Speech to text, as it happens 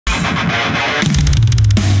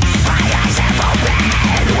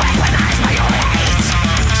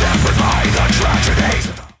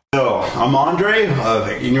So, I'm Andre,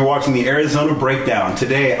 and you're watching the Arizona Breakdown.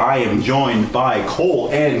 Today, I am joined by Cole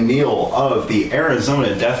and Neil of the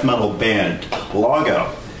Arizona death metal band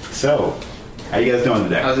LAGO. So, how you guys doing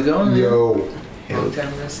today? How's it going? Yo. Long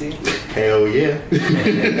time no see. Hell yeah.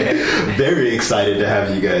 Very excited to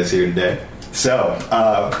have you guys here today. So,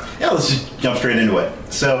 let's just jump straight into it.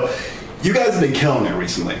 So, you guys have been killing it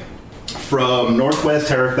recently. From Northwest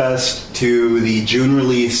Terrorfest to the June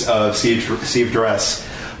release of Sea of Duress.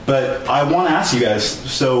 But I want to ask you guys,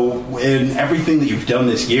 so in everything that you've done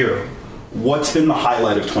this year, what's been the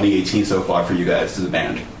highlight of 2018 so far for you guys as a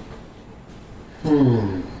band?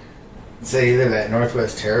 Say either that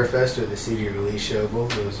Northwest Terrorfest or the CD release show.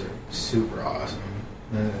 Both of those are super awesome.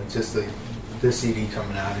 Just the CD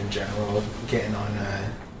coming out in general, getting on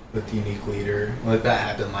with the Unique Leader. Like that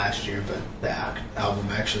happened last year, but the album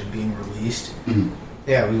actually being released. Mm-hmm.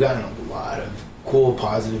 Yeah, we've gotten a lot of cool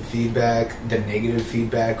positive feedback. The negative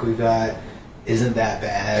feedback we got isn't that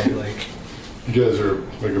bad. Like, you guys are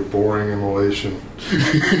like a boring immolation.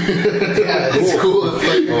 Yeah, it's cool. It's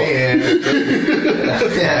like, man.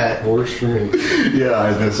 Yeah. Works for me. Yeah, I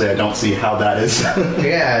was going to say, I don't see how that is.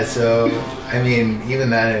 Yeah, so, I mean, even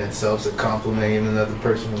that in itself is a compliment, even though the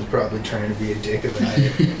person was probably trying to be a dick about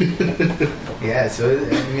it. Yeah, so,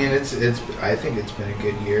 I mean, I think it's been a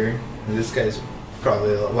good year. And this guy's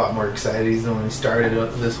probably a lot more excited. He's the one who started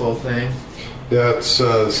this whole thing. Yeah, it's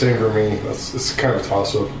the same for me. It's kind of a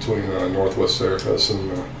toss-up between Northwest Terrorfest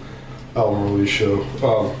and the album release show.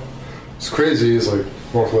 It's crazy. It's like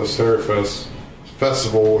Northwest Terrorfest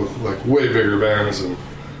festival with like way bigger bands than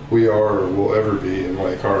we are or will ever be. And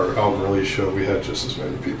like our album release show, we had just as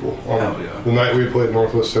many people. The night we played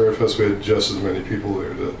Northwest Terrorfest, we had just as many people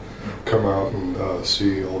there to come out and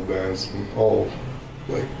see all the bands and all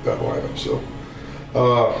like that lineup. So.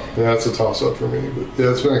 Yeah, it's a toss-up for me, but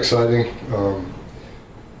yeah, it's been exciting.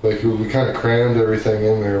 Like we kind of crammed everything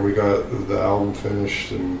in there. We got the album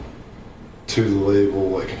finished and to the label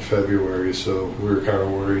like in February, so we were kind of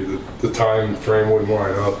worried that the time frame wouldn't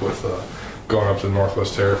line up with going up to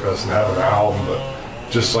Northwest Terrorfest and having an album. But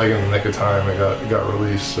just like in the nick of time, it got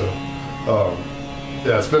released. So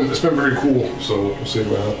yeah, it's been pretty cool. So we'll see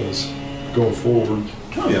what happens going forward.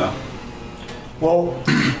 Oh yeah. Well.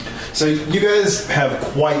 So you guys have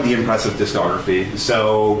quite the impressive discography.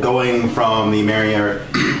 So going from the Martyr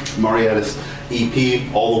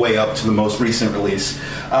EP all the way up to the most recent release,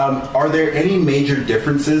 are there any major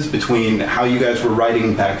differences between how you guys were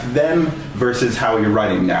writing back then versus how you're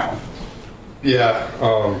writing now? Yeah,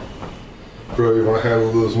 bro, you want to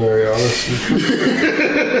handle those Marianas?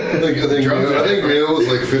 I think Neil was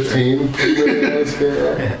like 15.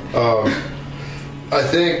 I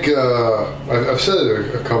think, I've said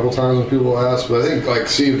it a couple times when people ask, but I think like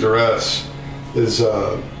Sea of Duress is,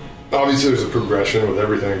 obviously there's a progression with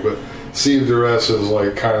everything, but Sea of Duress is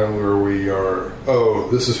like kind of where we are,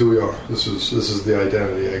 this is who we are, this is the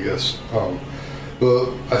identity, I guess.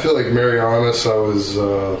 But I feel like Marianas, I was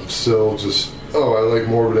still just, I like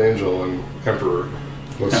Morbid Angel and Emperor.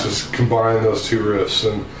 Let's just combine those two riffs.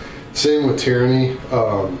 And same with Tyranny,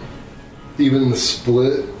 even the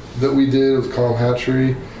split that we did with Calm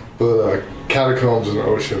Hatchery, but Catacombs and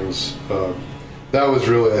Oceans, that was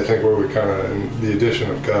really, I think, where we kind of, in the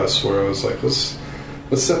addition of Gus, where I was like, let's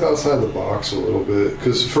step outside the box a little bit,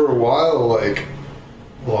 because for a while, like,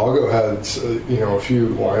 LAGO had, a few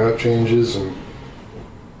lineup changes, and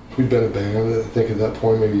we'd been a band, I think, at that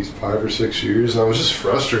point, maybe 5 or 6 years, and I was just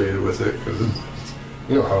frustrated with it, because,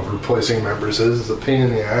 how replacing members is, it's a pain in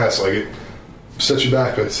the ass, like, it sets you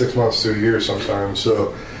back like 6 months to a year sometimes,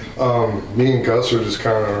 so me and Gus are just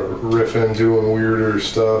kind of riffing, doing weirder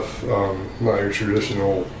stuff, not your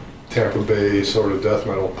traditional Tampa Bay sort of death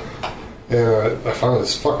metal. And I found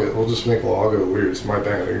this, fuck it, we'll just make LAGO weird. It's my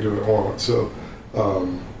band, I can do what I want. So,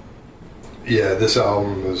 yeah, this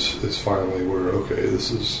album is finally where, okay,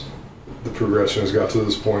 this is, the progression has got to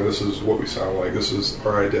this point, this is what we sound like, this is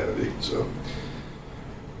our identity. So,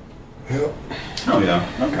 yeah. Oh, yeah,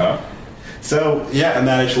 okay. So, yeah, and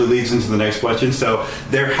that actually leads into the next question. So,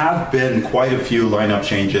 there have been quite a few lineup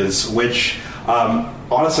changes, which,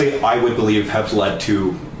 honestly, I would believe have led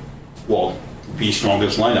to, the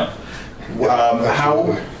strongest lineup.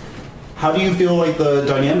 How do you feel like the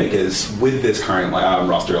dynamic is with this current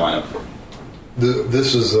roster lineup?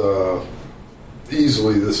 This is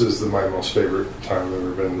easily my most favorite time I've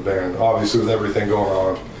ever been in the band. Obviously, with everything going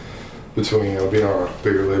on between being on a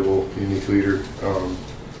bigger label, Unique Leader,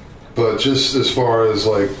 but just as far as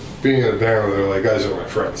like being in a band where they're like, guys are my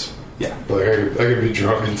friends. Yeah. Like I could be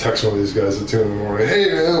drunk and text one of these guys at 2 a.m, hey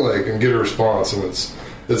man, like, and get a response, and it's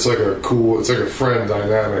like a cool, it's like a friend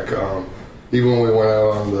dynamic. even when we went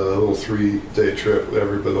out on the little 3-day trip,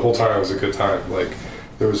 everybody, the whole time it was a good time. Like,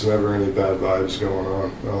 there was never any bad vibes going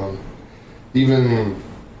on. Even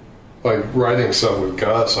like writing stuff with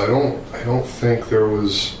Gus, I don't think there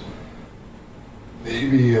was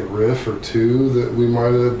maybe a riff or two that we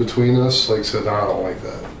might have between us like said, no, I don't like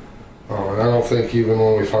that. And I don't think even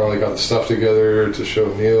when we finally got the stuff together to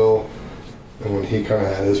show Neil, and when he kind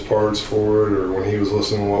of had his parts for it, or when he was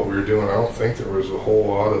listening to what we were doing, I don't think there was a whole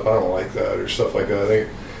lot of I don't like that or stuff like that. I think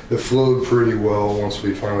it flowed pretty well once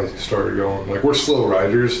we finally started going. Like, we're slow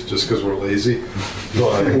writers just because we're lazy,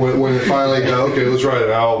 but when it finally got okay, let's write an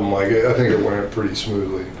album. Like, I think it went pretty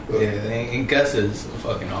smoothly. But. Yeah, and Gus is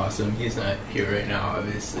fucking awesome. He's not here right now,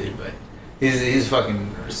 obviously, but he's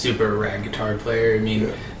fucking super rad guitar player. I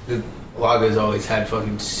mean, Lago's always had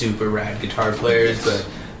fucking super rad guitar players, but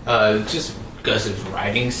just Gus's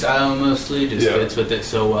writing style mostly just fits with it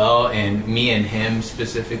so well, and me and him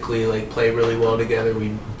specifically like play really well together. We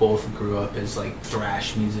both grew up as like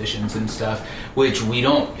thrash musicians and stuff, which we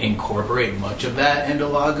don't incorporate much of that into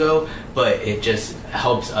Lago, but it just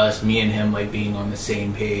helps us, me and him, like being on the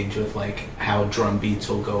same page with like how drum beats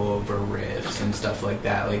will go over riffs and stuff like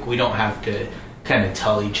that. Like, we don't have to kind of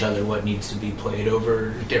tell each other what needs to be played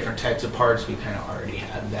over different types of parts. We kind of already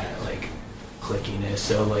have that like clickiness.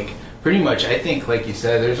 So like pretty much, I think, like you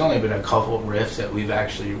said, there's only been a couple riffs that we've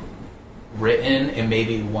actually written, and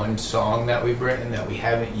maybe one song that we've written that we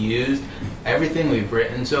haven't used. Everything we've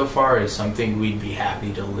written so far is something we'd be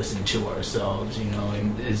happy to listen to ourselves, you know,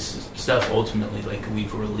 and is stuff ultimately like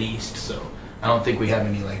we've released. So I don't think we have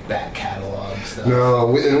any like back catalog stuff.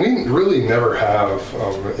 No, and we really never have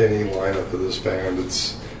any lineup of this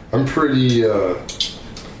band. I'm pretty.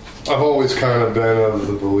 I've always kind of been of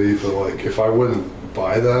the belief that like if I wouldn't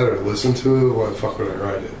buy that or listen to it, why the fuck would I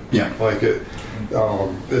write it? Yeah. Like it,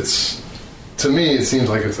 it's, to me, it seems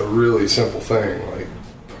like it's a really simple thing. Like,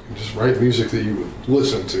 fucking just write music that you would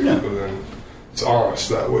listen to, and then it's honest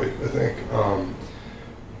that way, I think.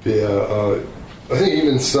 I think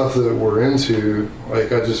even stuff that we're into, like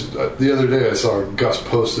the other day I saw Gus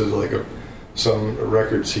posted like some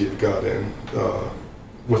records he had got in,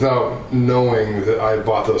 without knowing that I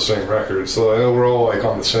bought those same records. So I know we're all like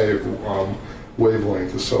on the same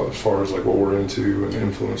wavelength as far as like what we're into and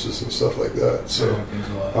influences and stuff like that. So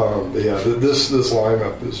this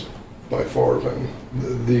lineup has by far been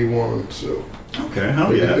the one. So okay,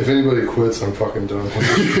 hell yeah. If anybody quits, I'm fucking done.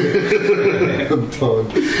 I'm done.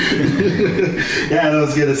 Yeah, I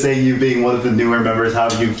was gonna say, you being one of the newer members, how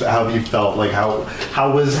have you felt? Like, how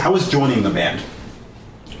was joining the band?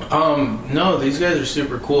 No, these guys are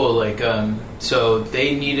super cool. Like, so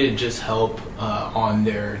they needed just help on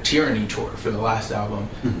their Tyranny tour for the last album.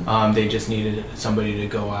 Mm-hmm. They just needed somebody to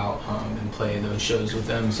go out and play those shows with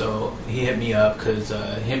them. So he hit me up because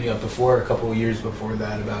he hit me up a couple of years before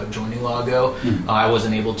that, about joining Lago. Mm-hmm. I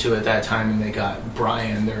wasn't able to at that time, and they got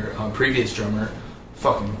Brian, their previous drummer,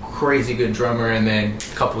 fucking crazy good drummer. And then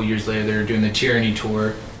a couple of years later, they were doing the Tyranny tour,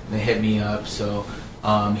 and they hit me up. So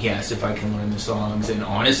he asked if I can learn the songs, and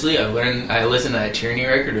honestly, I listened to that Tyranny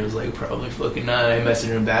record. It was like, probably fucking not. I messaged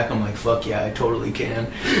him back. I'm like, fuck yeah, I totally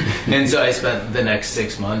can. And so I spent the next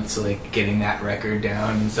 6 months like getting that record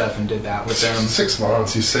down and stuff, and did that with them. 6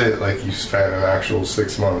 months? You say it like you spent an actual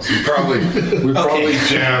 6 months. We probably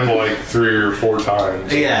jammed like 3 or 4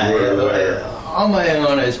 times. Yeah. On my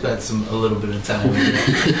own, I spent a little bit of time.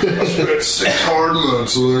 I spent 6 hard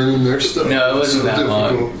months learning their stuff. No, it wasn't that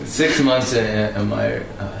long. 6 months in my.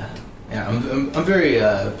 I'm very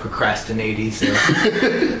procrastinating. So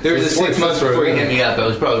there was 6 months before he hit me up. I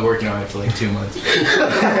was probably working on it for like 2 months.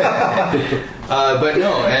 But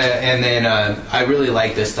no, and then I really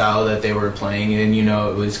liked the style that they were playing, and you know,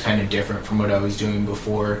 it was kind of different from what I was doing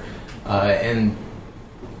before, and.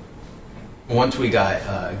 Once we got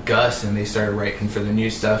Gus and they started writing for the new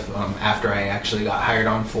stuff, after I actually got hired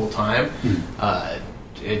on full time,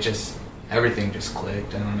 everything just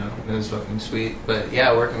clicked. I don't know. It was fucking sweet. But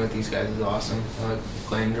yeah, working with these guys is awesome. I like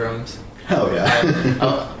playing drums. Hell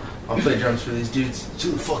yeah. I'll play drums for these dudes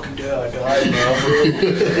till the fucking day I die,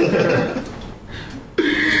 bro.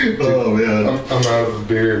 Oh man. I'm out of a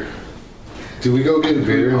beer. Do we go get a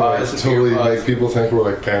beer? Like, totally make people think we're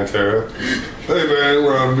like Pantera. Hey man,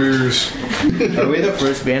 we're on beers. Are we the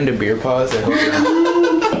first band to beer pause?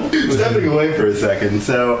 Stepping away for a second.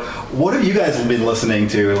 So, what have you guys been listening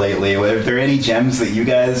to lately? Are there any gems that you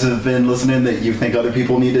guys have been listening that you think other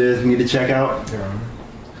people need to check out?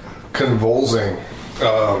 Convulsing.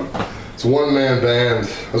 It's a one-man band.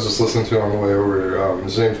 I was just listening to on the way over.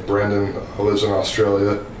 His name's Brendan. Lives in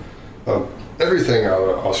Australia. Everything out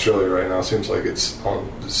of Australia right now seems like it's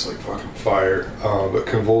on just like fucking fire. But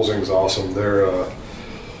Convulsing's awesome. They're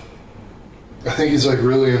I think he's like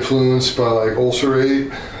really influenced by like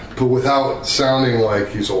Ulcerate, but without sounding like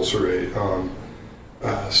he's Ulcerate.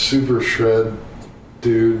 Super shred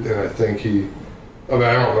dude, and I think I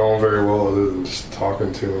don't know him very well other than just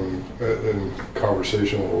talking to him in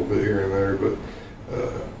conversation a little bit here and there, but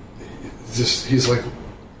he's like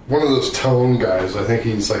one of those tone guys. I think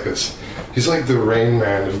he's like the Rain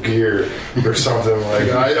Man of gear or something.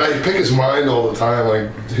 Like I pick his mind all the time.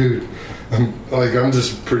 Like, dude, I'm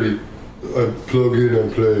just pretty. I plug in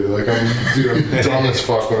and play. Like I'm dumb as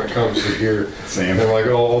fuck when it comes to gear. Same. And like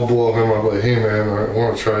I'll blow him up like, hey man, I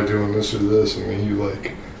want to try doing this or this, and then he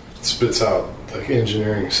like spits out like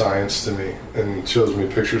engineering science to me and shows me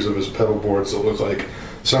pictures of his pedal boards that look like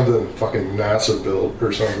something fucking NASA built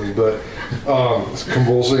or something. But it's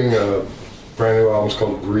Convulsing, brand new album's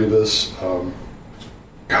called Grievous. God,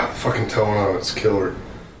 the fucking tone on it's killer.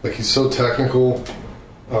 Like he's so technical,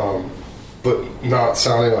 but not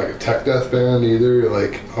sounding like a tech death band either.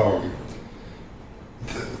 Like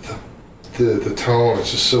the tone is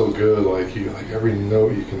just so good. Like every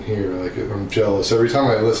note you can hear. Like I'm jealous every time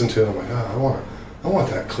I listen to it. I'm like, I want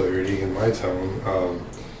that clarity in my tone.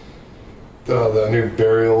 The new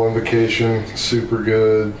Burial Invocation, super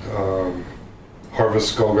good.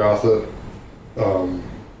 Harvest Golgotha,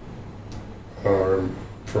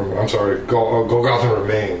 Golgotha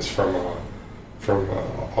Remains from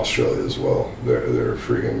Australia as well. They're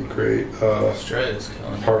freaking great. Australia's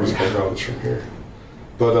killing. Harvest Golgotha's from here,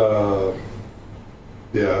 but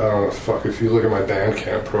yeah, I don't know. Fuck, if you look at my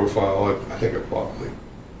Bandcamp profile, I think I bought like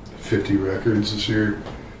 50 records this year.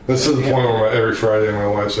 That's to the point where every Friday my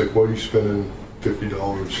wife's like, "What are you spending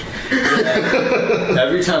 $50?"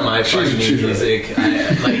 Every time I find new music,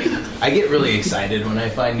 I get really excited when I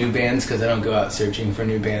find new bands because I don't go out searching for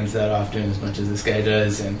new bands that often as much as this guy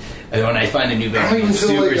does. And when I find a new band, I don't even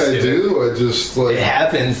feel like I do. I just like it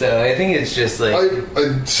happens though. I think it's just like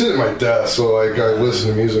I sit at my desk, so like I listen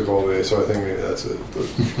to music all day. So I think maybe that's it. But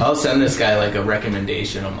I'll send this guy like a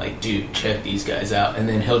recommendation. I'm like, dude, check these guys out, and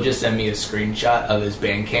then he'll just send me a screenshot of his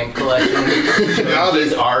Bandcamp collection.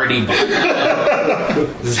 He's already bought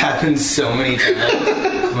it. This happens so many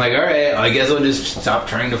times. I'm like, all right, I guess I'll just stop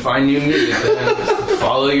trying to find new music. Just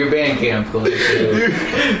follow your Bandcamp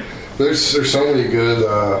collection. There's so many good,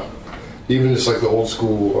 even just like the old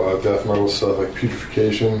school death metal stuff, like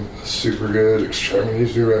Putrefaction, super good.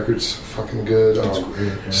 Extremity's new record's fucking good. Great,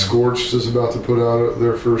 yeah. Scorched is about to put out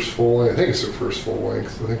their first full length. I think it's their first full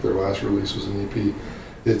length. I think their last release was an EP.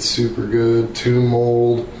 It's super good. Tomb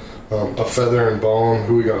Mold. A Feather and Bone,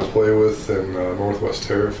 who we got to play with, and Northwest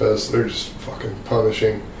Terrorfest. They're just fucking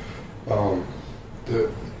punishing.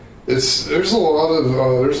 There's a lot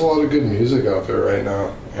of good music out there right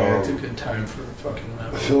now. Yeah, it's a good time for fucking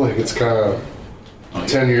metal. I feel like it's kind of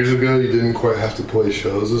 10 years ago you didn't quite have to play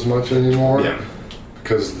shows as much anymore,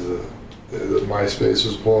 because the MySpace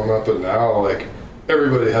was blowing up, but now like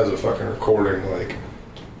everybody has a fucking recording. Like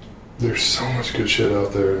there's so much good shit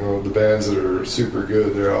out there. You know, the bands that are super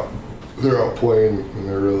good, they're out playing and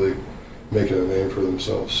they're really making a name for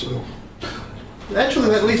themselves. So actually,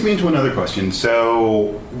 that leads me into another question.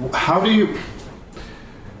 So, how do you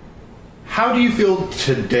feel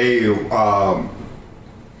today,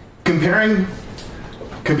 comparing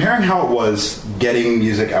how it was getting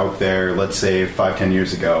music out there, let's say 5-10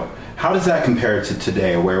 years ago? How does that compare to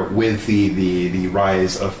today, where with the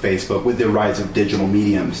rise of Facebook, with the rise of digital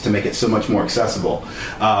mediums to make it so much more accessible?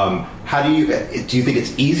 How do you think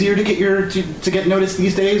it's easier to get noticed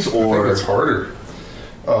these days, or I think it's harder?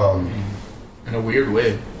 In a weird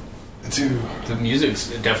way, Dude. the music's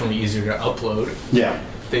definitely easier to upload. Yeah,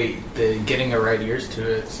 The getting the right ears to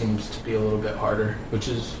it seems to be a little bit harder, which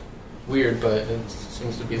is weird, but it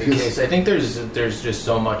seems to be the case. I think there's just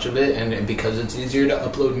so much of it, and because it's easier to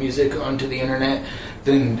upload music onto the internet,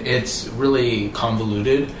 then it's really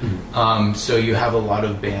convoluted. Mm-hmm. So you have a lot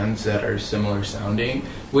of bands that are similar sounding,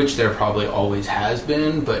 which there probably always has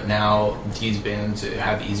been, but now these bands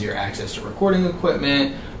have easier access to recording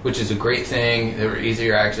equipment, which is a great thing. They have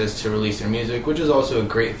easier access to release their music, which is also a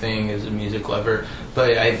great thing as a music lover.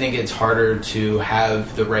 But I think it's harder to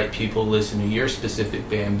have the right people listen to your specific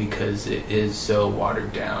band because it is so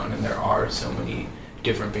watered down and there are so many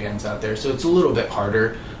different bands out there. So it's a little bit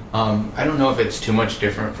harder. I don't know if it's too much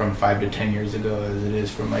different from 5 to 10 years ago as it is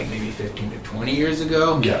from like maybe 15 to 20 years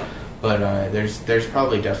ago. Yeah. But there's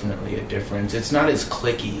probably definitely a difference. It's not as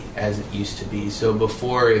clicky as it used to be. So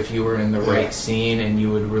before, if you were in the right scene and you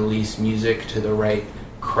would release music to the right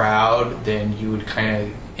crowd, then you would kind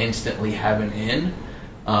of instantly have an in.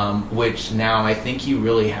 which now I think you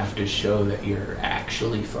really have to show that you're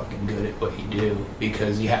actually fucking good at what you do,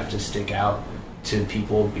 because you have to stick out to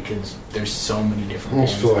people, because there's so many different. I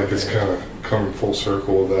almost feel like it's kind of coming full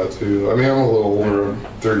circle with that too. I mean, I'm a little older. I'm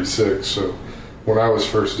 36, so when I was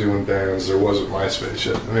first doing bands, there wasn't MySpace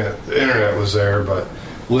yet. I mean, the internet was there, but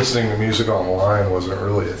listening to music online wasn't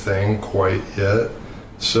really a thing quite yet.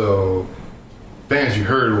 So bands you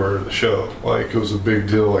heard were the show. Like, it was a big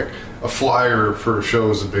deal. Like, a flyer for a show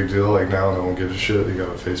is a big deal. Like, now no one gives a shit. You got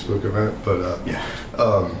a Facebook event. But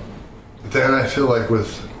then I feel like when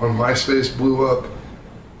MySpace blew up,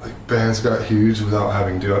 like, bands got huge without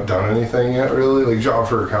having done anything yet, really. Like, Job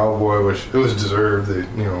for a Cowboy, which it was deserved. They,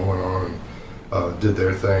 went on and did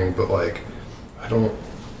their thing. But, like, I don't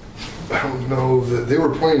know that they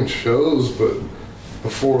were playing shows, but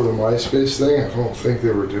before the MySpace thing, I don't think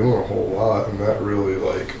they were doing a whole lot, and that really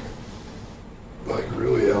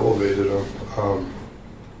really elevated them.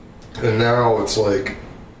 And now it's like,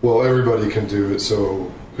 well, everybody can do it,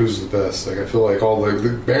 so who's the best? Like, I feel like all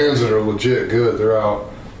the bands that are legit good, they're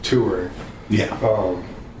out touring. Yeah.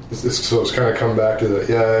 So it's kind of come back to that.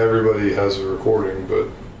 Yeah, everybody has a recording, but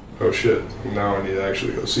oh shit, now I need to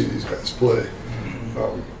actually go see these guys play.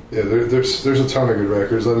 Yeah, there's a ton of good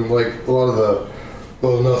records. I mean, like, a lot of the,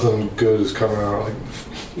 well, nothing good is coming out. Like,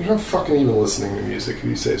 you're not fucking even listening to music if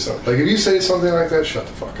you say something. Like, if you say something like that, shut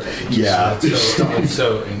the fuck up. Yeah. It's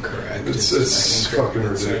so incorrect. It's fucking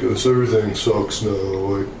ridiculous. Everything sucks now.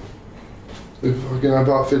 Like, I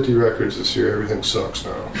bought 50 records this year. Everything sucks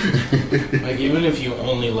now. Like, even if you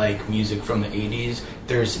only like music from the 80s,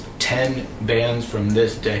 there's 10 bands from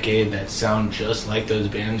this decade that sound just like those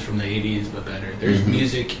bands from the 80s, but better. There's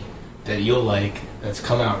music that you'll like that's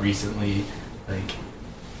come out recently. Like,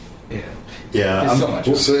 yeah. There's so much.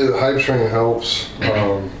 We'll say the hype train helps.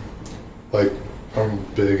 Like, I'm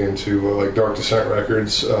big into like Dark Descent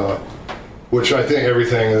records, which I think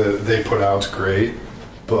everything that they put out's great,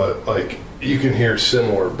 but like, you can hear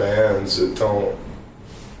similar bands that don't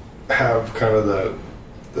have kind of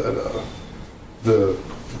the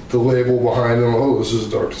label behind them. Oh, this is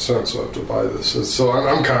Dark Descent, so I have to buy this. So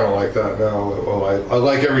I'm kind of like that now. Well, I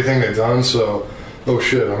like everything they've done, so oh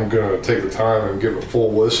shit, I'm gonna take the time and give a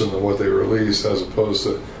full listen to what they released, as opposed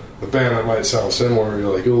to a band that might sound similar.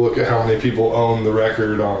 You're like, you'll look at how many people own the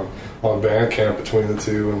record on Bandcamp between the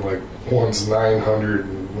two, and like, one's 900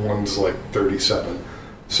 and one's like 37.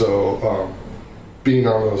 So being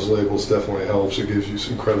on those labels definitely helps. It gives you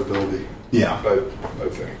some credibility. Yeah. I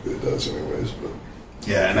think it does anyways. But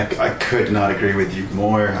yeah, and I could not agree with you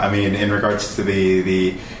more. I mean, in regards to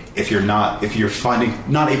the if you're not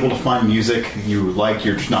able to find music you like,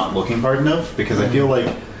 you're just not looking hard enough, because I feel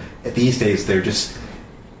like these days they're just,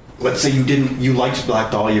 let's say you liked Black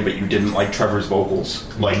Dahlia but you didn't like Trevor's vocals.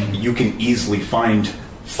 Like, you can easily find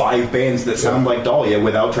 5 bands that sound like Dahlia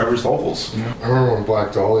without Trevor's vocals. I remember when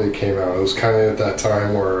Black Dahlia came out, it was kind of at that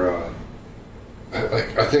time where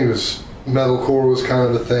I think it was metalcore was kind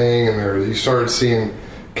of the thing, and you started seeing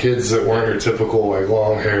kids that weren't your typical like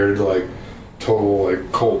long-haired like total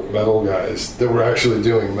like cult metal guys that were actually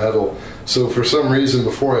doing metal. So for some reason,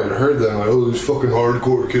 before I had heard them, like, oh, these fucking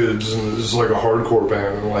hardcore kids, and this is like a hardcore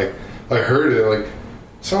band, and like, I heard it, like,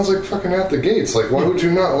 sounds like fucking At the Gates. Like, why would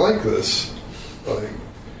you not like this? Like,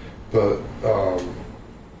 but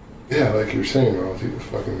yeah, like you're saying,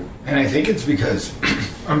 fucking. And I think it's because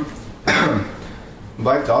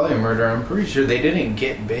Black Dahlia Murder, I'm pretty sure they didn't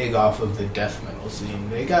get big off of the death metal scene.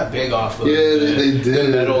 They got big off of the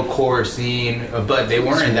metalcore scene, but they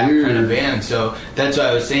weren't that kind of band. So that's why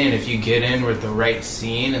I was saying, if you get in with the right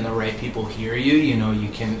scene and the right people hear you,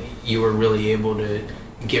 you were really able to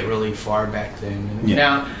get really far back then. And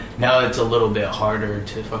now it's a little bit harder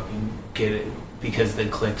to fucking get it, because the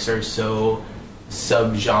clicks are so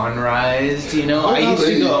sub-genreized,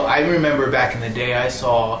 I remember back in the day, I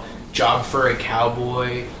saw Job for a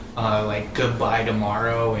Cowboy, like Goodbye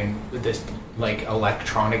Tomorrow, and this like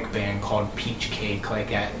electronic band called Peach Cake,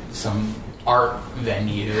 like at some art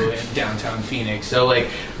venue in downtown Phoenix. So like,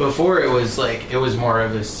 before it was more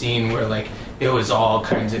of a scene where like it was all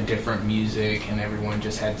kinds of different music and everyone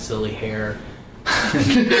just had silly hair.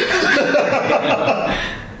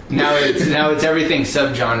 Now it's everything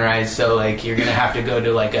sub-genreized, so like, you're gonna have to go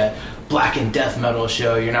to like a black and death metal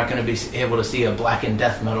show. You're not going to be able to see a black and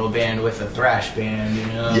death metal band with a thrash band,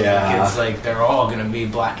 Yeah. Like, it's like they're all going to be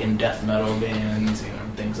black and death metal bands,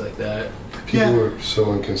 things like that. People are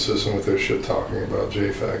so inconsistent with their shit talking about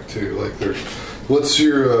JFAC too. Like, what's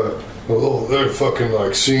your they're fucking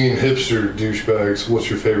like scene hipster douchebags. What's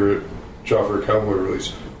your favorite Job for a Cowboy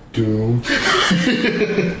release? Doom.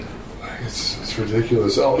 It's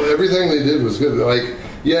ridiculous. Everything they did was good. Like,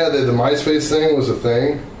 yeah, the MySpace thing was a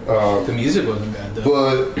thing. The music wasn't bad though.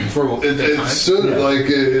 But for it stood like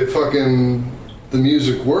it fucking the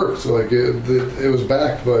music worked. Like it was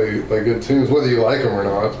backed by good tunes, whether you like them or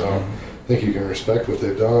not. I think you can respect what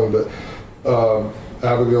they've done. But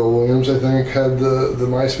Abigail Williams, I think, had the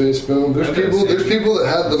MySpace boom. There's people that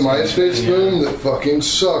had the MySpace boom that fucking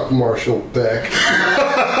suck. Marshall Beck.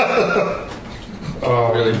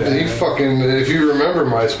 Really bad. He fucking, if you remember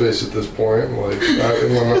MySpace at this point, like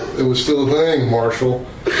when it was still a thing, Marshall.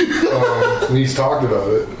 He's talked about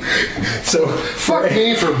it. So fuck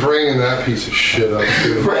me for bringing that piece of shit up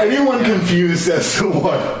too. For anyone confused as to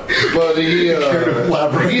what, but he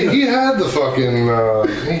had the fucking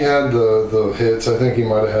he had the hits. I think he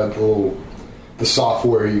might have had the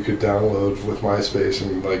software you could download with MySpace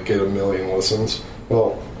and like get 1 million listens.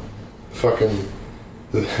 Well, fucking.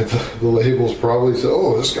 The labels probably said,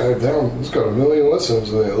 "Oh, this guy he's got 1 million listens,"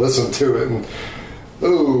 and they listened to it, and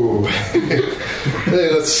hey,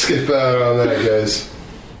 let's skip out on that, guys.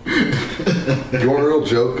 You want a real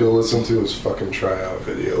joke? Go listen to his fucking tryout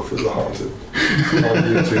video for The Haunted on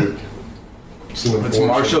YouTube. It's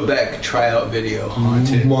Marshall Beck tryout video,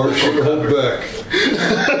 Haunted. Marshall Beck,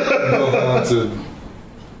 The Haunted.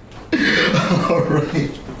 All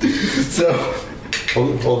right. So.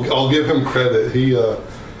 I'll give him credit. He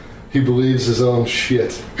believes his own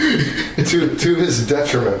shit to his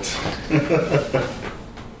detriment.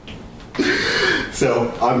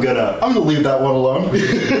 So I'm gonna leave that one alone.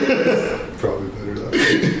 Probably better that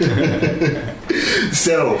way.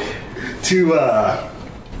 So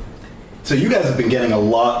you guys have been getting a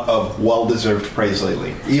lot of well-deserved praise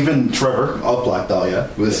lately. Even Trevor of Black Dahlia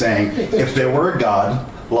was saying if there were a god,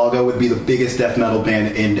 LAGO would be the biggest death metal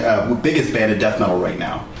band biggest band in death metal right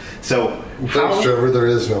now. So thanks, Trevor. There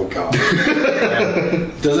is no god.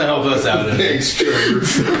 Doesn't help us out. Thanks, Trevor.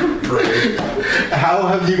 How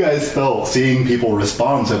have you guys felt seeing people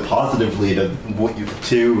respond so positively to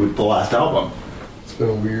the last album? It's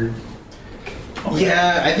been weird.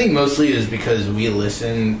 Yeah, I think mostly is because we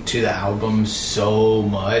listen to the album so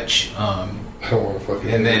much. I don't want to fucking.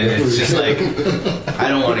 And then it's just like I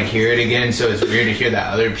don't want to hear it again. So it's weird to hear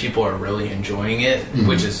that other people are really enjoying it,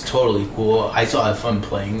 which is totally cool. I still have fun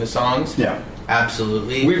playing the songs. Yeah,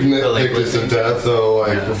 absolutely. We've nitpicked it to death, though.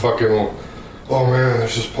 Like the fucking. Oh man,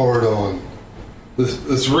 there's this part on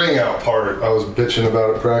this ring out part. I was bitching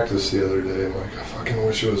about at practice the other day. I'm like, I fucking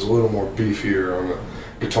wish it was a little more beefier on the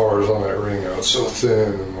guitars on that ring out. It's so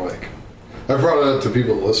thin and like. I brought it up to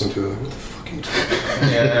people to listen to. Like, what the fuck are you talking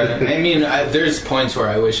about? Yeah, I mean, there's points where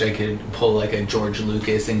I wish I could pull like a George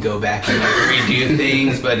Lucas and go back and like redo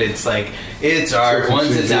things, but it's like it's art.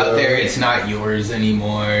 Once it's out there, it's not yours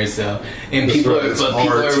anymore. So, and people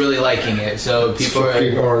are really liking it. So people it's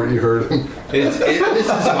fucking art. You heard him. This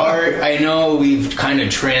is art. I know we've kind of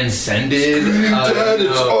transcended. Dad,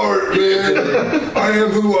 it's art, man. I am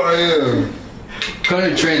who I am.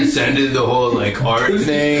 Kind of transcended the whole like art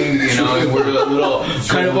thing, you know, and we're a little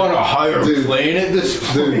kind of on a higher plane at this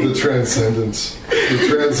point. Dude, the transcendence. The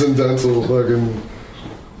transcendental fucking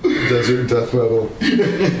desert death metal.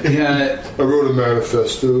 Yeah. I wrote a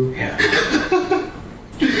manifesto. Yeah.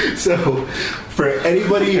 So, for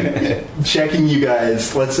anybody checking you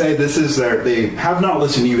guys, let's say this is they have not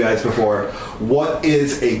listened to you guys before, what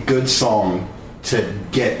is a good song to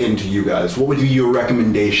get into you guys? What would be your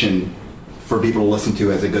recommendation for people to listen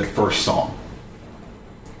to as a good first song?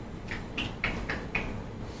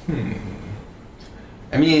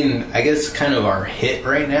 I mean, I guess kind of our hit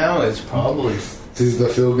right now is probably... Dude, the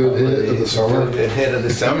feel-good hit of the summer? The hit of the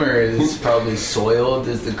summer is probably Soiled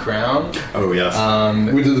is the Crown. Oh, yes.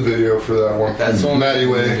 We did the video for that one. That's one. Matty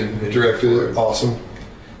Way directed it. Awesome.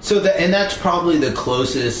 So and that's probably the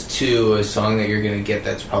closest to a song that you're going to get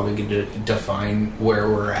that's probably going to define where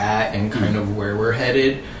we're at and kind of where we're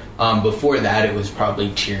headed. Before that, it was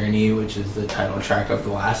probably Tyranny, which is the title track of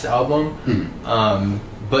the last album.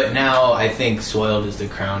 But now I think Soiled is the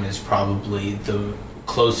Crown is probably the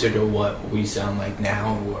closer to what we sound like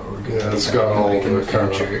now and what we're going to be it's got all like in the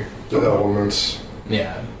kind future. of the elements.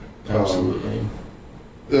 Yeah, absolutely.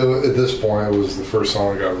 At this point, it was the first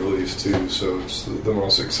song that got released too, so it's the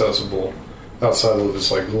most accessible outside of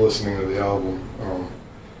just like listening to the album.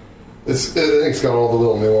 I think it's got all the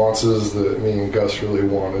little nuances that me and Gus really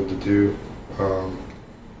wanted to do.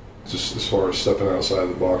 Just as far as stepping outside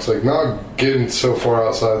the box, like not getting so far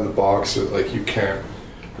outside of the box that like you can't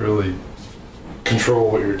really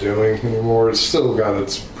control what you're doing anymore. It's still got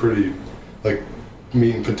its pretty like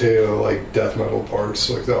meat and potato like death metal parts.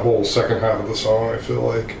 Like that whole second half of the song, I feel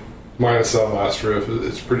like minus that last riff,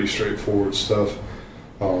 it's pretty straightforward stuff.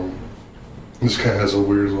 This kind of has a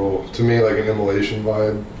weird little, to me, like an immolation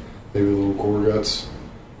vibe, maybe a little gore guts.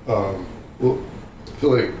 Well, I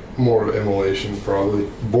feel like more of immolation, probably.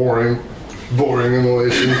 Boring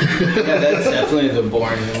immolation. Yeah, that's definitely the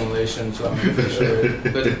boring immolation song for sure.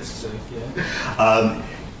 But it's sick, yeah.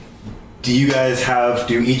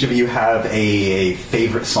 Do each of you have a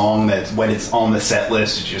favorite song that when it's on the set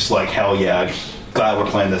list, it's just like, hell yeah, glad we're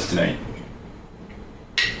playing this tonight?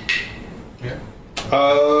 Yeah.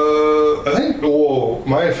 I think, well,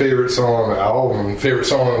 my favorite song on the album, favorite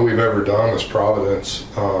song that we've ever done is Providence.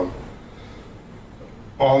 Like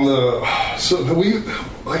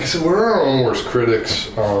I said, we're our own worst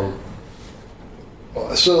critics.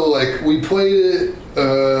 So like we played it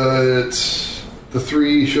at the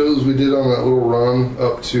 3 shows we did on that little run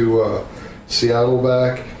up to Seattle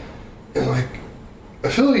back, and like I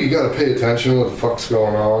feel like you got to pay attention to what the fuck's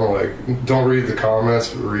going on. Like, don't read the comments,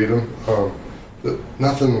 but read them.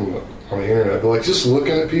 Nothing on the internet, but like just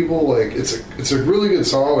looking at people, like it's a really good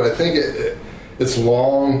song, but I think it's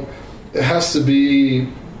long. It has to be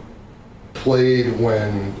played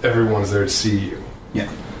when everyone's there to see you. Yeah.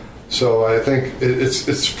 So I think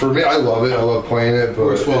it's for me. I love it. I love playing it, but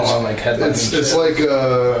Works well on like headlining. it's like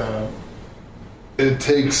it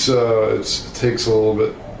takes a little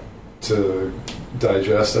bit to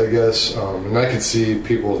digest, I guess. And I could see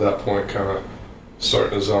people at that point kind of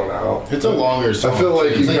starting to zone out. It's a longer song. I feel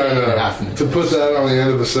like you like kind of to put that on the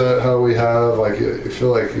end of a set, how we have, like you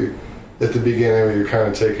feel like at the beginning you're kind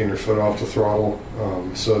of taking your foot off the throttle.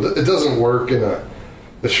 So it doesn't work in a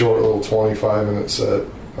short little 25-minute set.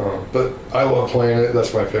 But I love playing it.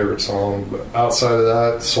 That's my favorite song. But outside of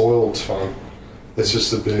that, Soiled's fun. It's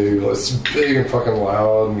just it's big and fucking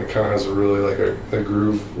loud, and it kind of has a really like a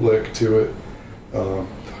groove lick to it.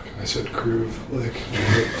 I said groove lick.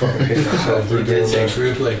 I fucking hate myself. You did say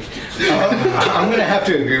groove lick. I'm gonna have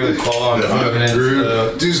to agree with Paul on Providence.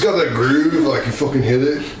 Dude's got that groove, like you fucking hit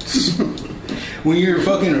it. When you're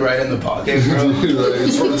fucking right in the pocket, bro.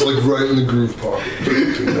 It's like right in the groove pocket.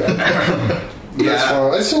 That's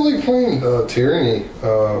fun. I still like playing Tyranny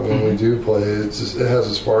when we do play it. It has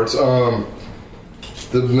its parts.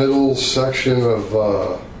 The middle section of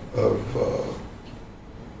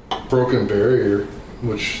Broken Barrier,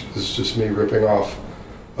 which is just me ripping off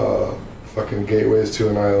fucking Gateways to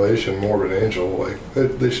Annihilation, Morbid Angel. Like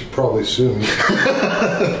they should probably sue me.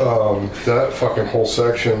 That fucking whole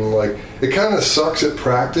section, like it kind of sucks at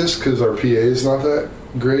practice because our PA is not that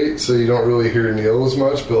great, so you don't really hear Neil as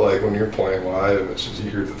much, but like when you're playing live and it's just,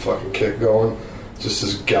 you hear the fucking kick going, just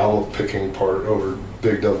this gallop picking part over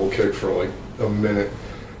big double kick for like a minute.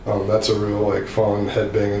 That's a real like fun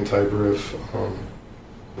headbanging type riff.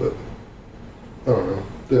 But I don't know,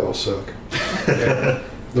 they all suck. Yeah.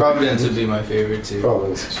 Providence would be my favorite too.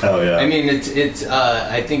 Providence. Oh yeah. I mean, it's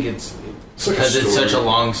I think it's because it's such a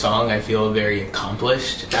long song, I feel very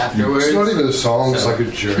accomplished afterwards. It's not even a song, it's like a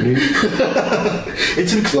journey.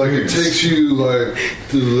 It's an like it takes you like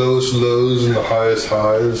to the lowest lows and the highest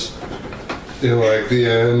highs. In like the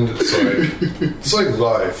end, it's like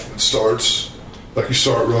life. It starts like you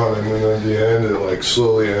start running, and then at the end it like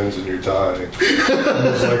slowly ends and you're dying. And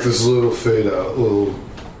there's like this little fade out, little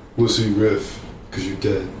wussy riff because you're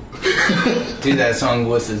dead. Dude, that song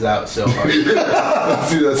wusses out so hard. Dude,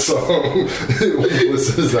 that song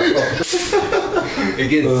wusses out. It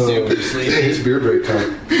gets super sleepy. It's beer break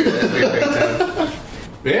time. It's beer break time.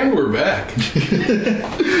 And we're back.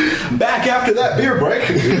 Back after that beer break.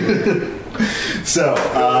 So,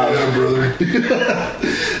 yeah, brother.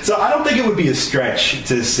 So I don't think it would be a stretch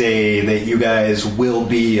to say that you guys will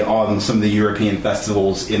be on some of the European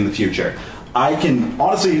festivals in the future. I can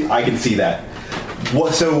see that.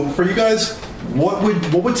 So for you guys, what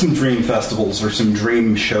would some dream festivals or some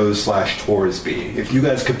dream shows / tours be? If you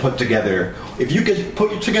guys could put together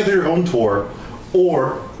your own tour,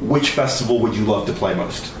 or which festival would you love to play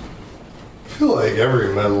most? I feel like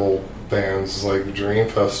every metal band's like dream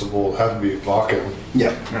festival would have to be Wacken.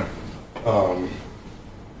 Yeah. I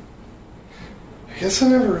guess I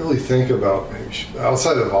never really think about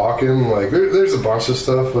outside of Wacken. Like there's a bunch of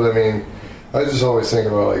stuff, but I mean, I just always think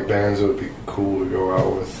about like bands that would be cool to go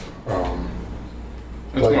out with.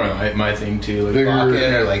 That's like, more like my thing too. Like bigger,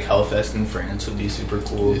 Wacken or like Hellfest in France would be super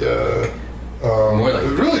cool. Yeah. More like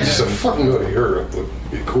really just to fucking go to Europe would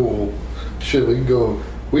be cool. Shit, we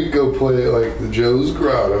could go play at like the Joe's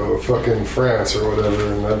Grotto or fucking France or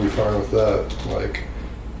whatever, and I'd be fine with that. Like,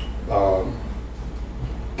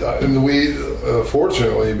 and we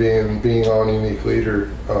fortunately being on Unique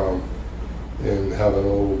Leader and having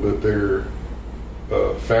a little bit bigger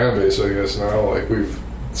fan base, I guess now. Like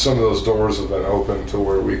some of those doors have been open to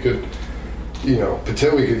where we could we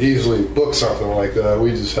could easily book something like that.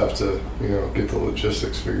 We just have to, get the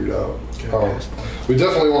logistics figured out. We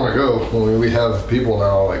definitely want to go. I mean, we have people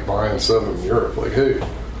now like buying stuff in Europe. Like, hey,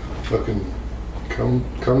 fucking come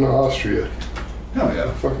to Austria. Hell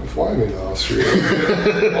yeah. Fucking fly me to Austria.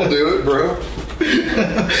 I'll do it, bro.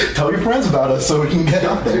 Tell your friends about us so we can get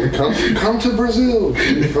out there. Come to Brazil.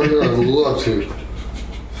 I'd love to.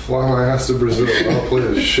 Fly my ass to Brazil. I'll play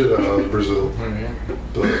the shit out of Brazil.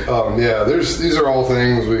 But these are all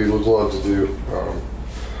things we would love to do.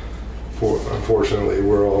 Unfortunately,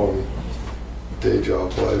 we're all in day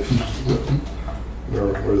job life.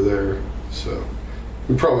 We're there, so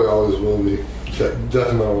we probably always will be.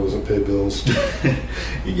 Death metal doesn't pay bills.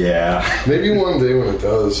 Yeah. Maybe one day when it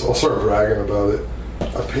does, I'll start bragging about it.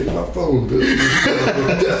 I paid my phone bill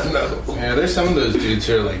with death metal. Yeah, there's some of those dudes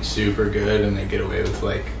who are like super good and they get away with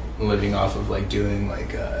like living off of like doing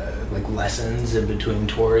like lessons in between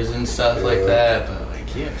tours and stuff like that. But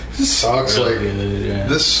like, yeah, this sucks. Really like good, yeah.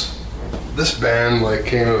 this band like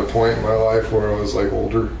came at a point in my life where I was like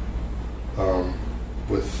older,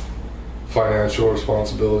 with financial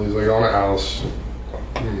responsibilities, like on a house.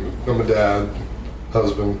 I'm a dad,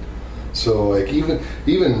 husband. So like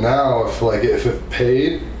even now, if it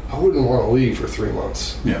paid, I wouldn't want to leave for 3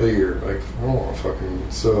 months a year. Like I don't want to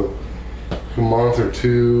fucking a month or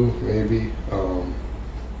two maybe.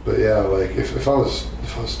 But yeah, like if I was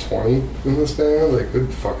 20 in this band, like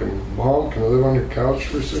good fucking mom, can I live on your couch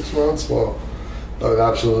for 6 months? Well, I would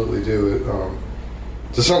absolutely do it.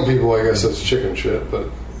 To some people, I guess that's chicken shit, but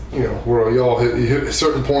where you all hit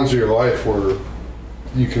certain points of your life where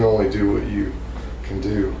you can only do what you can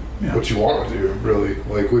do. Yeah. What you want to do, really.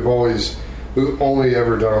 Like we've only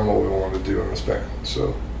ever done what we want to do in this band.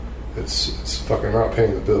 So it's fucking not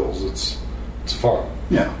paying the bills. It's fun.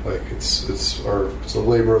 Yeah. Like it's a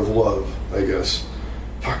labor of love, I guess.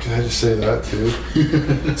 Fuck, did I just say that too?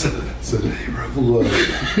 It's a labor of love.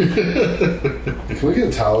 Can we get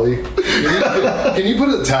a tally? Can you put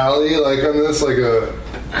a tally like on this, like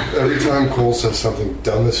every time Cole says something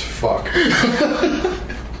dumb as fuck?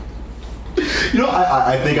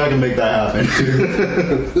 I think I can make that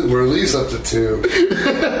happen. We're at least up to 2.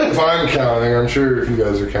 If I'm counting, I'm sure if you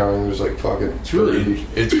guys are counting, there's like fucking. It's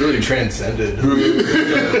really transcended.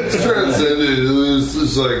 It's transcended.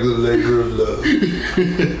 It's like the labor of love.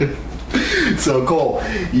 So Cole,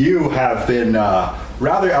 you have been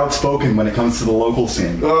rather outspoken when it comes to the local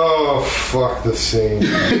scene. Oh, fuck the scene.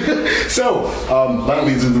 So that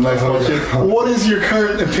leads into the next question. What is your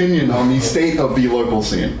current opinion on the state of the local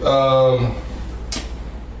scene?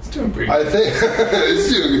 Doing pretty good. I think it's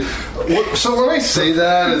doing good. So when I say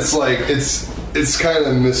that, it's like it's kind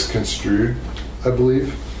of misconstrued, I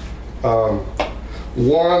believe.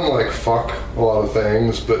 One, like fuck a lot of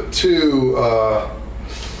things, but 2,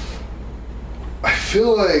 I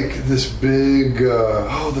feel like this big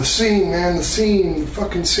the scene, man, the scene,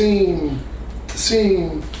 fucking scene, the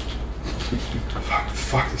scene.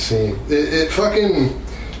 Fuck the scene. It fucking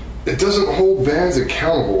doesn't hold bands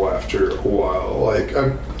accountable after a while. Like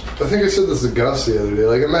I think I said this to Gus the other day.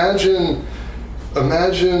 Like imagine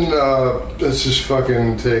let's just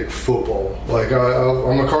fucking take football. Like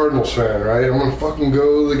I'm a Cardinals fan, right? I'm gonna fucking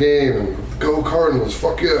go to the game and go Cardinals.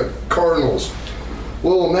 Fuck yeah, Cardinals.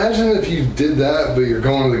 Well, imagine if you did that, but you're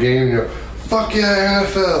going to the game and you're fuck yeah,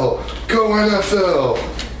 NFL, go NFL,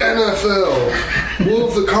 NFL. Well,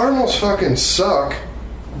 if the Cardinals fucking suck,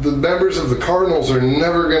 the members of the Cardinals are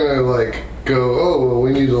never gonna like go, oh well,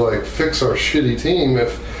 we need to like fix our shitty team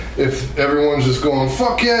if everyone's just going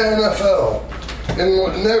fuck yeah NFL,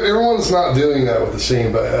 and everyone's not doing that with the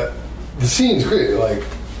scene. But the scene's great. Like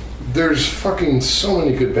there's fucking so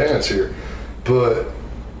many good bands here, but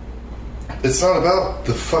it's not about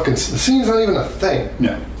the scene's not even a thing.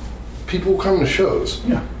 Yeah, people come to shows.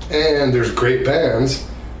 Yeah, and there's great bands,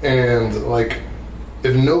 and like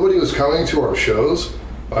if nobody was coming to our shows,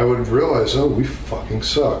 I would realize, oh, we fucking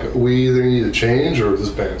suck. We either need to change or this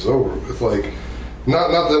band's over with. Like, not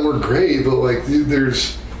that we're great, but like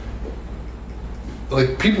there's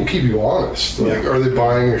like people keep you honest. Like, are they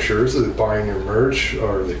buying your shirts? Are they buying your merch?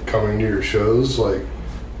 Are they coming to your shows? Like,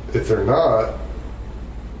 if they're not,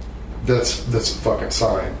 that's a fucking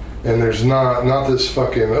sign. And there's not this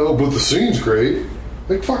fucking, oh, but the scene's great.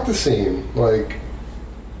 Like, fuck the scene. Like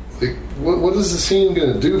what is the scene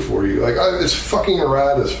gonna do for you? Like, it's fucking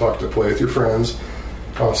rad as fuck to play with your friends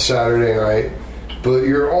on Saturday night, but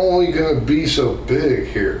you're only gonna be so big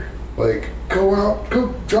here. Like,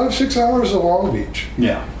 go drive 6 hours to Long Beach.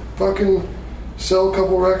 Yeah. Fucking sell a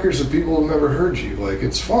couple records that people have never heard you. Like,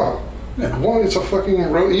 it's fun. Yeah. One, it's a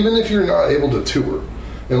fucking road. Even if you're not able to tour,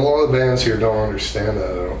 And a lot of bands here don't understand that,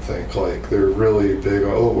 I don't think. Like, they're really big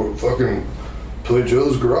on, oh, we'll fucking play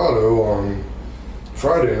Joe's Grotto on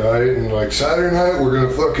Friday night, and like Saturday night we're gonna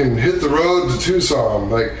fucking hit the road to Tucson.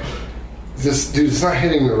 Like, this dude, it's not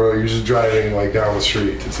hitting the road, you're just driving like down the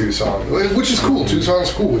street to Tucson, which is cool.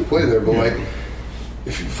 Tucson's cool, we play there, but like,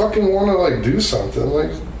 if you fucking want to like do something, like,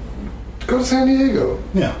 go to San Diego.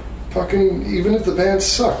 Yeah. Fucking, even if the band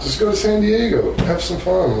sucks, just go to San Diego, have some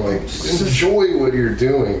fun, like, enjoy what you're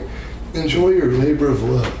doing. Enjoy your labor of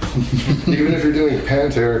love. Even if you're doing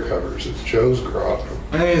Pantera covers, it's Joe's Grotto.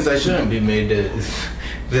 The thing is, I shouldn't be made to...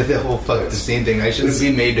 the whole fuck the scene thing, I shouldn't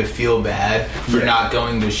be made to feel bad for not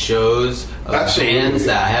going to shows of bands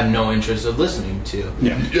that I have no interest of listening to.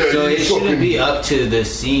 Yeah. So it shouldn't be up to the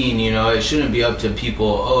scene, you know, it shouldn't be up to people,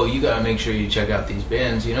 oh, you gotta make sure you check out these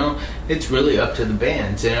bands, you know? It's really up to the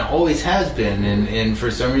bands, and it always has been, and for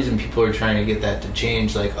some reason people are trying to get that to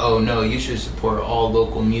change, like, oh no, you should support all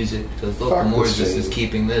local music, because local music is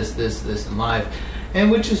keeping this, and live. And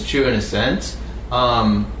which is true in a sense,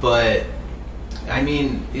 but... I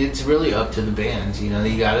mean, it's really up to the bands, you know,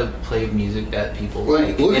 you gotta play music that people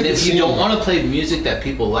like. And if you don't want to play music that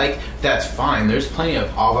people like, that's fine. There's plenty of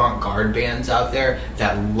avant-garde bands out there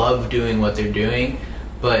that love doing what they're doing,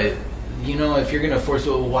 but, you know, if you're gonna force,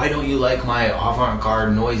 well, why don't you like my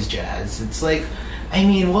avant-garde noise jazz? It's like, I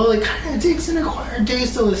mean, well, it kind of takes an acquired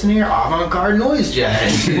taste to listen to your avant-garde noise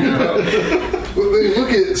jazz, you know?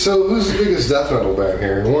 Look at, so who's the biggest death metal band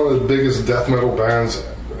here? And one of the biggest death metal bands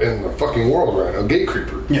in the fucking world right now,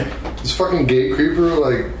 Gatecreeper. Yeah. This fucking Gatecreeper,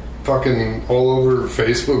 like, fucking all over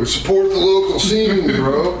Facebook, support the local scene,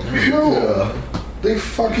 bro. No. They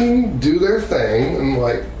fucking do their thing and,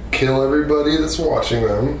 like, kill everybody that's watching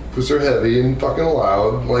them because they're heavy and fucking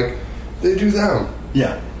loud. Like, they do them.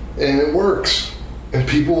 Yeah. And it works. And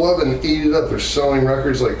people love it and eat it up. They're selling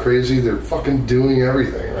records like crazy. They're fucking doing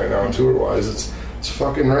everything right now tour-wise. It's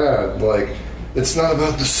fucking rad. Like, it's not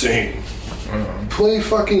about the scene. Play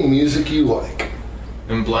fucking music you like.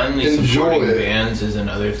 And blindly supporting bands is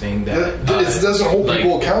another thing that it doesn't hold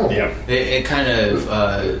people accountable. Yeah. It kind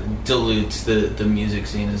of dilutes the music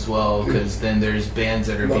scene as well, because then there's bands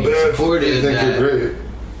that are being supported. They think you're great.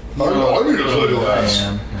 I need to play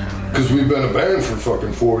last. Because we've been a band for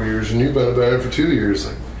fucking 4 years, and you've been a band for 2 years.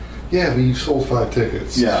 Like, yeah, but you sold 5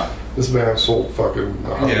 tickets. Yeah. This band sold fucking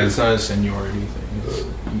 100. Yeah, it's not a seniority thing.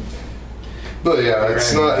 But yeah,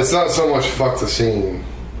 it's not so much fuck the scene,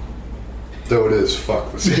 though it is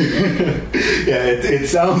fuck the scene. Yeah, it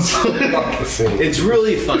sounds like fuck the scene. It's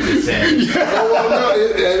really fun to say.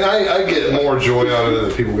 And I get more joy out of it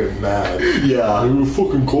than people getting mad. Yeah.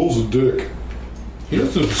 Fucking Cole's a dick. He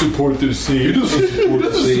doesn't support the scene. He doesn't support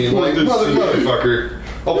the scene. Like, motherfucker.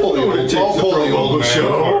 I'll pull the old man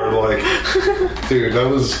card. Like, dude,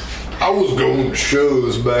 I was going to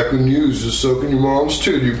shows back when you was just sucking your mom's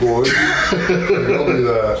titty, boy. I'll do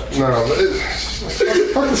that. No, but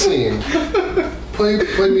fuck the scene.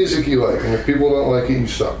 Play music you like, and if people don't like it, you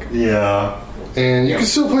suck. Yeah. And you can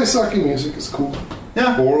still play sucky music. It's cool.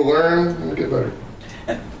 Yeah. Or learn and get better.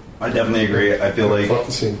 I definitely agree. I feel like fuck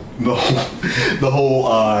the scene. The whole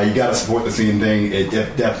you gotta support the scene thing, it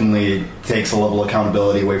definitely takes a level of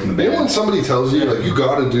accountability away from the band. You know when somebody tells you, like, you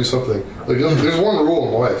gotta do something, like, there's one rule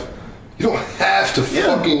in life. You don't have to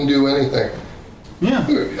fucking do anything. Yeah.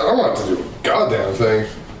 I don't have to do a goddamn thing.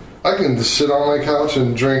 I can just sit on my couch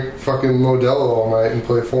and drink fucking Modelo all night and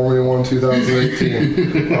play Formula 1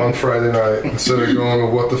 2018 on Friday night instead of going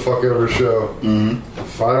to what the fuck ever show. Mm-hmm.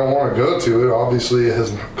 If I don't want to go to it, obviously it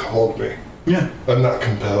has not called me. Yeah. I'm not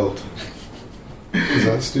compelled. Is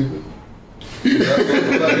that stupid? Is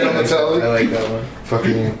that I like that one.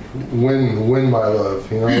 Fucking win my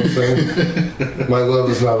love. You know what I'm saying? My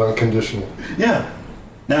love is not unconditional. Yeah.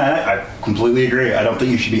 No, I completely agree. I don't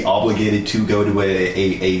think you should be obligated to go to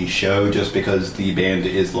a show just because the band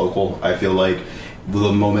is local. I feel like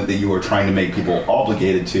the moment that you are trying to make people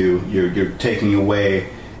obligated to, you're taking away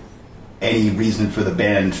any reason for the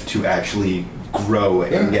band to actually grow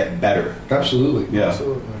and get better. Absolutely. Yeah.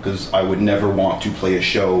 Because I would never want to play a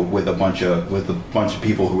show with a bunch of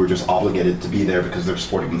people who are just obligated to be there because they're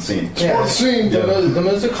supporting the scene. Yeah, the scene. The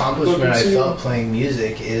most accomplishment I felt playing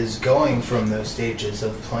music is going from those stages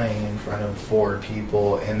of playing in front of 4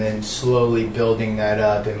 people and then slowly building that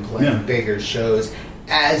up and playing bigger shows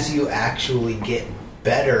as you actually get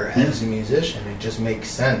better as a musician. It just makes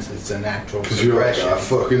sense. It's a natural progression. Because you're like, I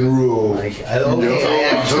fucking rule. Like, I told you,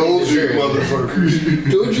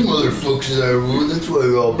 motherfuckers. Told you, motherfuckers, I rule. That's why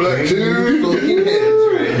we're all Black fucking heads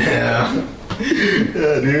right now.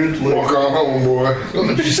 Yeah, dude. Like, Walk on home, boy.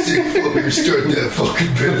 I'm just starting that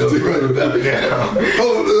fucking bit up right about now.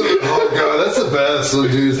 Oh god, that's the best. The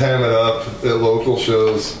dudes ham it up at local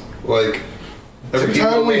shows. Like every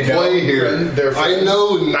time we play here, I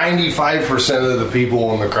know 95% of the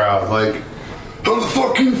people in the crowd. Like, how the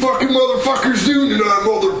fucking motherfuckers doing tonight,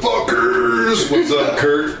 motherfuckers? What's up,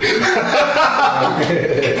 Kurt?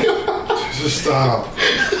 Just stop.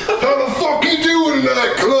 How the fuck you doing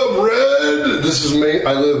tonight, Club Red? This is me.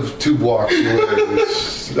 I live 2 blocks away.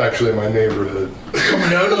 It's actually my neighborhood.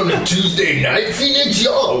 Coming out on a Tuesday night, Phoenix,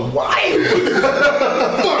 y'all are wild.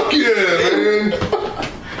 Fuck yeah, man.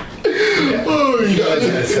 Oh, you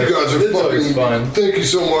guys are fucking fun. Thank you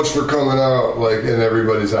so much for coming out. Like, and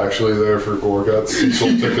everybody's actually there for Gorguts. You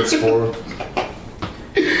sold tickets for them.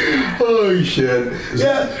 oh shit.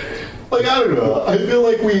 Yeah. Like, I don't know. I feel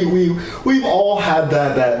like we've all had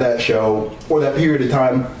that show or that period of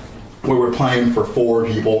time where we're playing for 4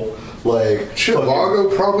 people. Like, shit, Lago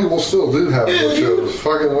probably will still do have those shows.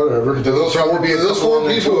 Fucking whatever. Do those 4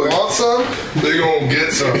 people want some? They gonna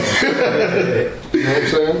get some. You know what I'm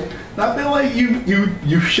saying? I feel like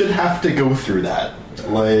you should have to go through that.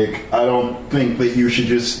 Like, I don't think that you should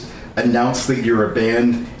just announce that you're a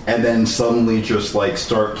band and then suddenly just like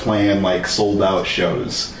start playing like sold out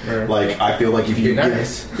shows. Right. Like, I feel like if you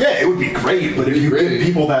it would be great, but if you give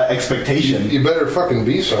people that expectation, you better fucking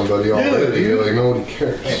be somebody already. Yeah, like, nobody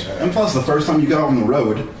cares. And plus, the first time you got on the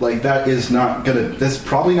road, like, that's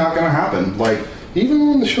probably not gonna happen. Like, even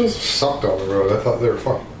when the shows sucked on the road, I thought they were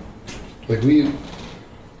fun. Like,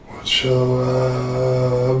 what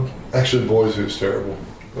show? Actually, Boys Who's terrible.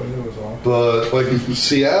 But like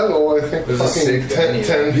Seattle, I think fucking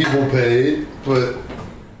 10 people paid, but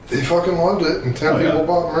they fucking loved it, and 10 people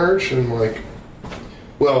bought merch, and like,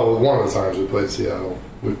 well, one of the times we played Seattle,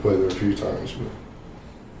 we played there a few times, but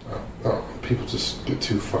I don't know, people just get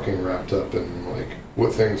too fucking wrapped up in like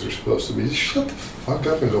what things are supposed to be. Just shut the fuck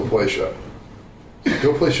up and go play a show.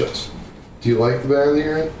 Go play shows. Do you like the band that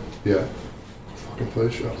you're in? Yeah. Play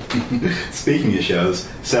a show. Speaking of shows,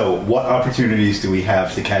 so what opportunities do we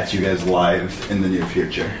have to catch you guys live in the near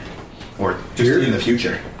future, or just in the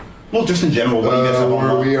future? Well, just in general. What do you guys have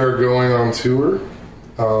on? We are going on tour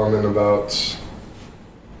in about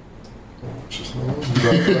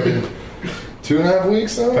 2.5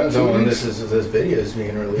 weeks now. Depends on when this video is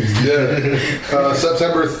being released. Yeah,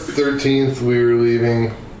 September 13th we were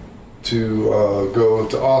leaving to go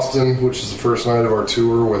to Austin, which is the first night of our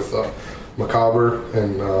tour with Macabre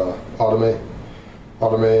and Automate.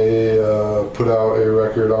 Automate put out a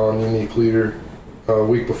record on Unique Leader a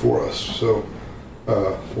week before us, so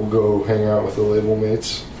we'll go hang out with the label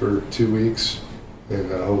mates for 2 weeks and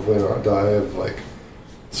hopefully not die of like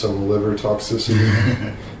some liver toxicity.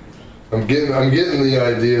 I'm getting the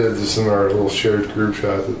idea just in our little shared group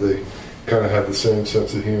chat that they kind of have the same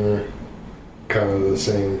sense of humor, kind of the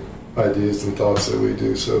same ideas and thoughts that we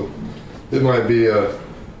do, so it might be a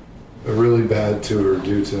really bad tour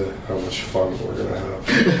due to how much fun we're gonna have.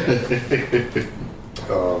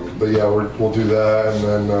 But yeah, we'll do that, and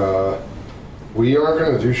then we aren't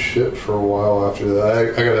gonna do shit for a while after that. I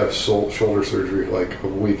gotta have shoulder surgery like a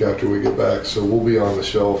week after we get back, so we'll be on the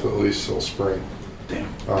shelf at least till spring. Damn.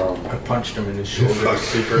 I punched him in his shoulder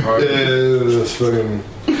super hard. Yeah, this fucking.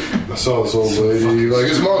 I saw this old lady. Like,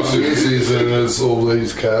 it's monsoon season, and this old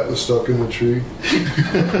lady's cat was stuck in the tree.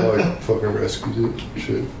 I like fucking rescued it.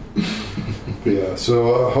 Shit. But yeah,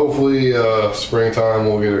 so hopefully springtime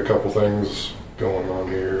we'll get a couple things going on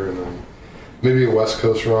here, and then maybe a West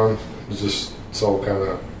Coast run. It's all kind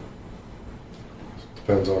of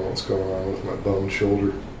depends on what's going on with my bum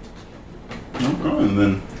shoulder. No problem. And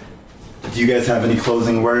then, do you guys have any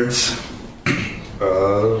closing words?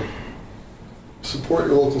 Support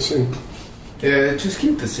your local scene. Yeah, just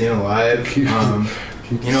keep the scene alive. People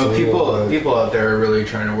out there are really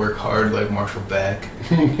trying to work hard, like Marshall Beck.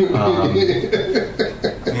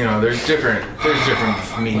 There's different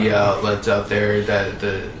media outlets out there that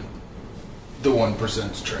the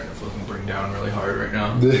 1%'s trying to fucking bring down really hard right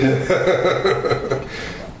now.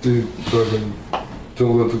 Dude, fucking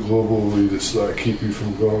don't let the global elitists keep you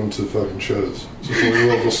from going to fucking shows. Support your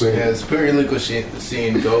local scene. Yeah, support your local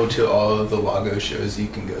scene. Go to all of the LAGO shows you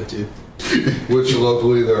can go to. Which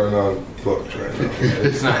locally there are not booked right now. Yeah,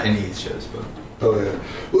 it's not any shows, but. Oh yeah.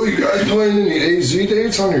 Well, you guys playing any AZ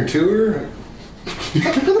dates on your tour?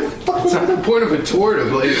 It's not the point of a tour to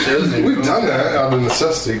play shows. We've done that out of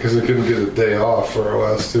necessity because we couldn't get a day off for our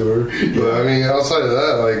last tour. But I mean, outside of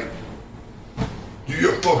that, like,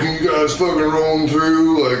 you guys fucking rolling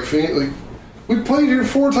through like we played here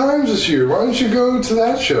 4 times this year. Why don't you go to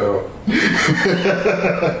that show?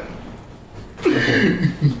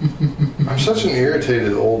 I'm such an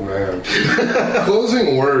irritated old man.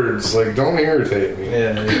 Closing words, like, don't irritate me.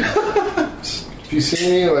 Yeah. If you see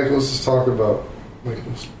me, like, let's just talk about, like,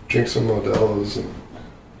 let's drink some Modelo's and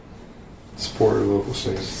support your local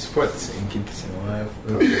scene. Support the scene, keep the scene alive.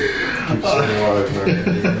 Keep the scene alive,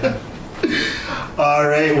 man. All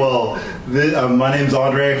right, well, my name's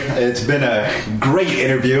Andre. It's been a great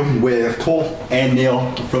interview with Cole and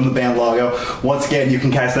Neil from the band LAGO. Once again, you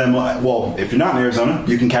can catch them, well, if you're not in Arizona,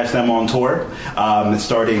 you can catch them on tour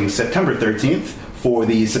starting September 13th for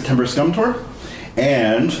the September Scum Tour.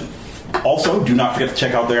 And also, do not forget to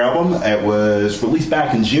check out their album. It was released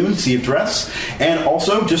back in June, Sea of Dress. And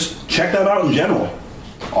also, just check that out in general.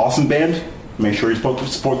 Awesome band. Make sure you support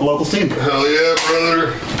the local scene. Hell yeah,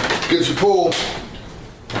 brother. Get your pull.